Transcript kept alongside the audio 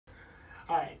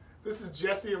Hi, this is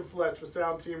Jesse and Fletch with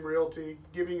Sound Team Realty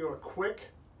giving you a quick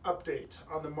update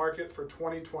on the market for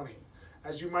 2020.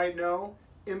 As you might know,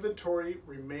 inventory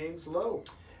remains low.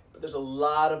 But there's a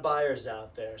lot of buyers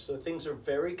out there, so things are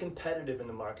very competitive in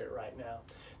the market right now.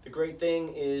 The great thing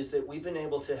is that we've been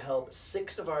able to help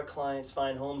 6 of our clients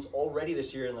find homes already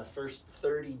this year in the first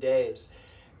 30 days.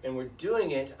 And we're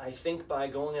doing it, I think, by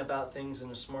going about things in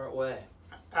a smart way.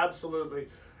 Absolutely.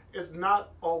 It's not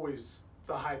always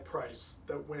the high price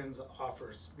that wins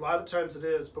offers. A lot of times it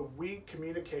is, but we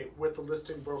communicate with the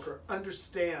listing broker,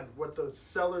 understand what the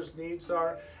seller's needs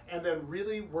are, and then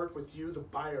really work with you, the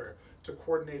buyer, to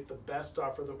coordinate the best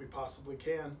offer that we possibly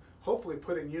can, hopefully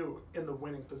putting you in the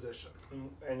winning position.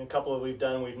 And a couple that we've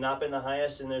done, we've not been the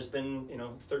highest, and there's been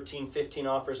 13, 15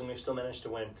 offers, and we've still managed to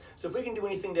win. So if we can do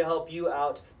anything to help you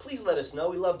out, please let us know.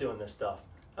 We love doing this stuff.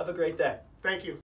 Have a great day. Thank you.